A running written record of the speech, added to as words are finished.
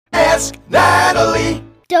Ask Natalie.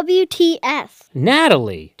 WTF.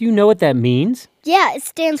 Natalie, do you know what that means? Yeah, it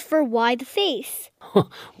stands for why the face.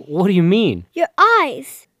 What do you mean? Your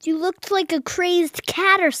eyes. You looked like a crazed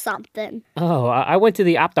cat or something. Oh, I went to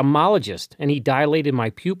the ophthalmologist, and he dilated my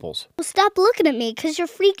pupils. Well, stop looking at me, because you're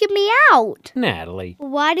freaking me out. Natalie.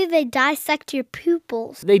 Why do they dissect your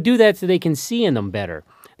pupils? They do that so they can see in them better.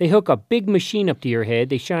 They hook a big machine up to your head,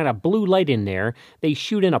 they shine a blue light in there, they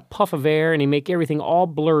shoot in a puff of air, and they make everything all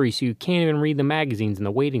blurry so you can't even read the magazines in the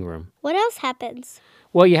waiting room. What else happens?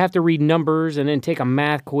 Well, you have to read numbers and then take a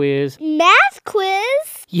math quiz. Math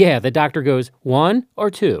quiz? Yeah, the doctor goes, 1 or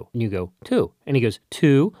 2? And you go, 2. And he goes,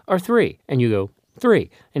 2 or 3? And you go, 3.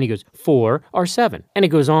 And he goes, 4 or 7? And it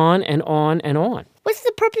goes on and on and on. What's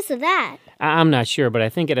the purpose of that? I'm not sure, but I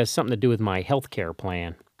think it has something to do with my health care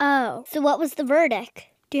plan. Oh, so what was the verdict?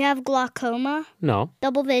 Do you have glaucoma? No.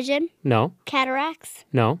 Double vision? No. Cataracts?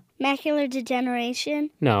 No. Macular degeneration?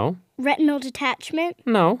 No. Retinal detachment?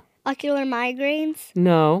 No. Ocular migraines?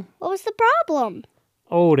 No. What was the problem?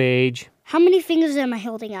 Old age. How many fingers am I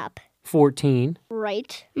holding up? 14.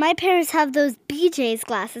 Right. My parents have those BJ's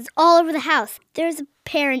glasses all over the house. There's a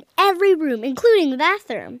pair in every room, including the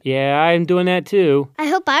bathroom. Yeah, I'm doing that too. I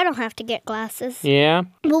hope I don't have to get glasses. Yeah?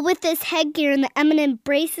 Well, with this headgear and the M&M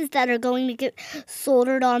braces that are going to get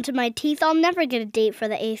soldered onto my teeth, I'll never get a date for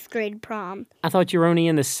the 8th grade prom. I thought you were only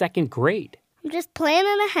in the 2nd grade. I'm just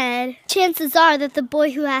planning ahead. Chances are that the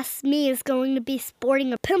boy who asks me is going to be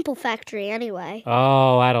sporting a pimple factory anyway.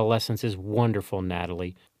 Oh, adolescence is wonderful,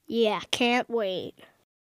 Natalie. Yeah, can't wait.